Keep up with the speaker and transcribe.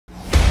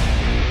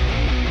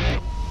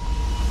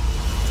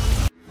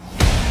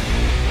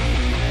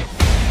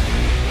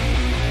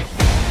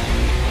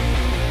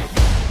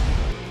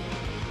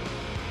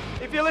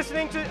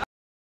listening to...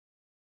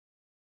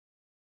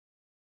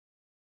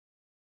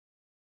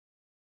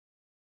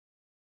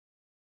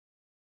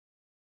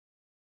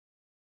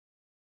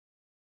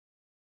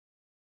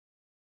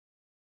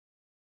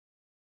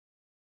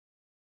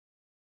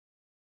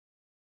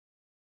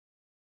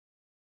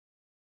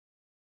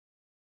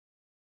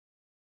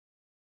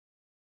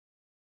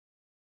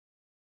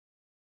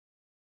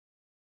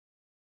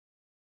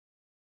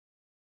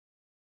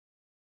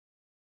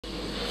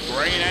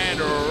 Green and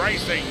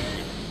racing.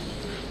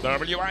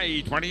 The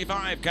WA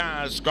 25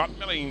 cars, Scott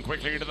Milling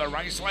quickly to the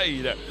race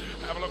lead.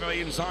 Have a look at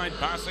the inside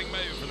passing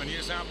move from the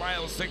New South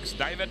Wales 6.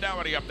 David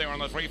Doherty up there on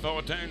the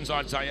 3-4 turns.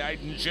 I'd say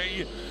Aidan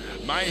G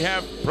may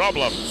have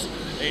problems.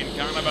 In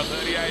car number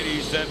 38,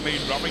 he's certainly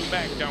dropping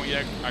back, going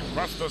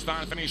across the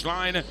start-finish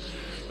line.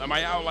 The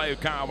Mayolo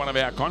car, one of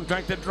our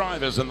contracted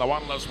drivers in the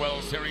One-less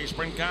World Series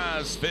Sprint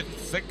Cars, 5th,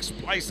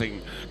 6th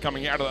placing,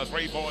 coming out of the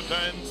 3-4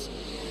 turns.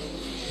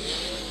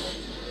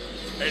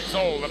 It's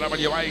all the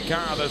WA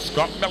car, the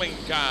Scott Milling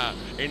car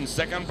in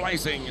second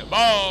placing.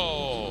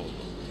 Oh,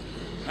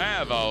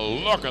 have a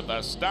look at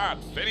the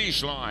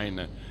start-finish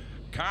line.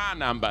 Car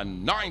number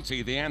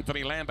 90, the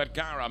Anthony Lambert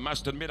car. I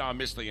must admit I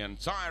missed the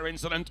entire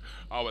incident.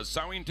 I was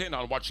so intent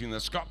on watching the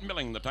Scott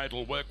Milling, the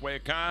Total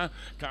Workwear car.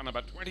 Car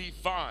number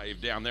 25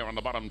 down there on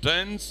the bottom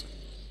turns.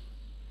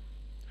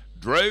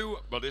 Drew,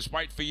 we'll just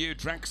wait for you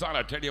trackside.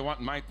 I tell you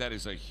what, mate, that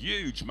is a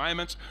huge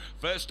moment.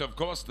 First, of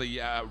course,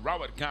 the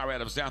Rowett car out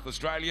of South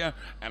Australia,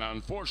 and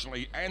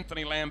unfortunately,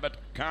 Anthony Lambert,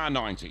 car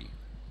 90.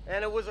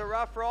 And it was a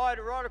rough ride,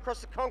 right across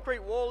the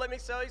concrete wall. Let me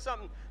tell you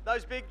something.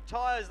 Those big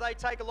tyres, they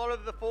take a lot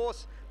of the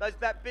force.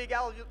 That big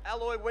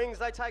alloy wings,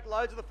 they take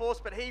loads of the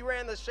force, but he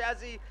ran the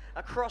chassis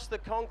across the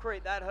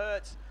concrete. That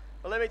hurts.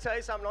 But let me tell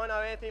you something. I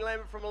know Anthony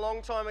Lambert from a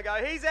long time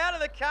ago. He's out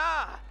of the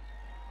car.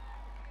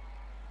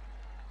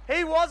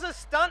 He was a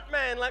stunt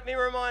man, let me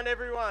remind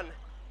everyone.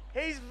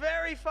 He's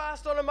very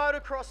fast on a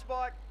motocross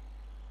bike.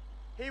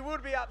 He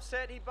would be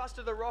upset. He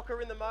busted the rocker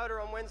in the motor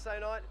on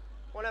Wednesday night.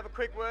 Want to have a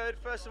quick word?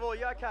 First of all,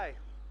 you okay?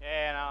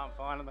 Yeah, no, I'm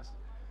fine.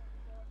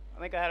 I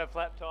think I had a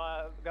flat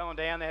tyre going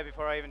down there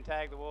before I even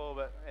tagged the wall,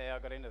 but yeah, I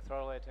got into the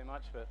throttle there too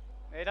much. But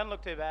yeah, it doesn't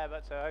look too bad,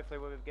 but so hopefully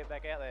we'll get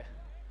back out there.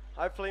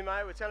 Hopefully,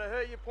 mate. It's going to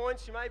hurt your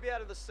points. You may be out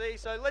of the sea.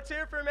 So let's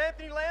hear it from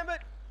Anthony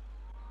Lambert.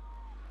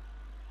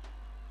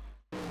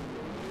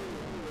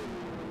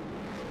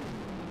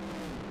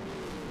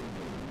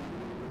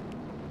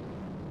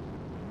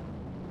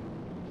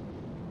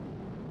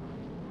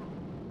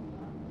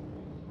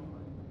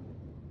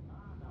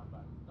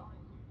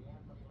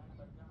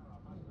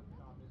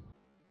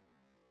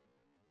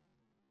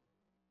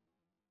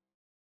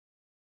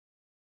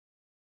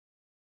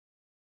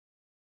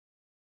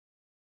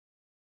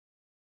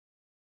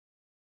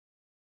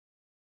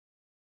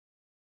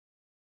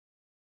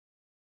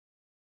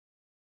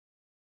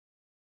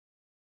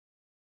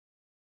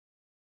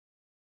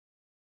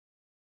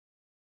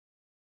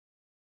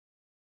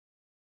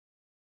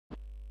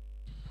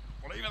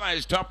 Well, even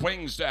those top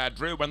wings,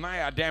 Drew, when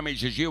they are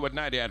damaged, as you would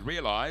no doubt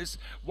realise,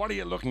 what are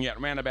you looking at?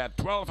 Around about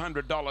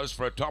 $1,200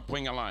 for a top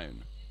wing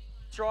alone.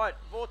 That's right.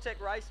 Vortex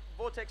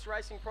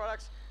Racing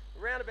products,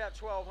 around about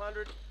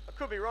 $1,200. I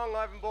could be wrong.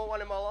 I haven't bought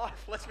one in my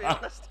life, let's be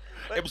honest.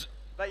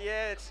 But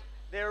yeah,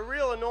 they're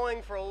real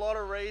annoying for a lot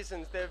of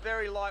reasons. They're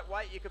very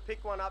lightweight. You could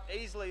pick one up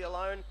easily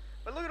alone.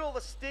 But look at all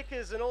the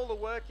stickers and all the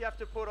work you have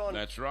to put on.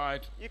 That's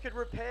right. You could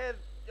repair,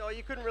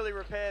 you couldn't really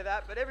repair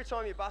that, but every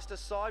time you bust a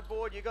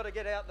sideboard, you've got to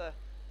get out the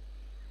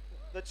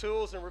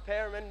tools and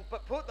repair them,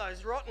 but put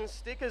those rotten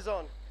stickers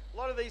on. A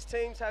lot of these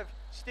teams have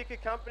sticker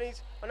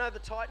companies. I know the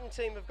Titan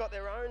team have got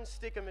their own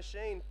sticker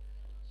machine,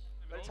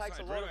 but it takes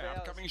a lot of hours.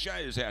 Upcoming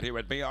shows out here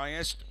at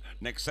BIS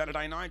next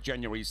Saturday night,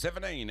 January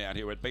 17, out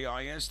here at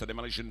BIS. The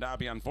Demolition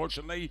Derby,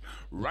 unfortunately,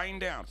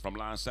 rained out from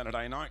last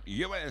Saturday night.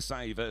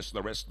 USA versus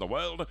the rest of the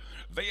world.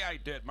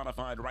 V8 Dirt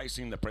Modified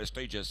Racing, the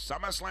prestigious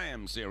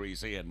SummerSlam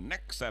series here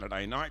next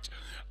Saturday night.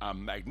 A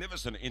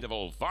magnificent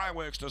interval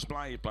fireworks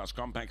display plus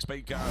compact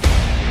speed cars.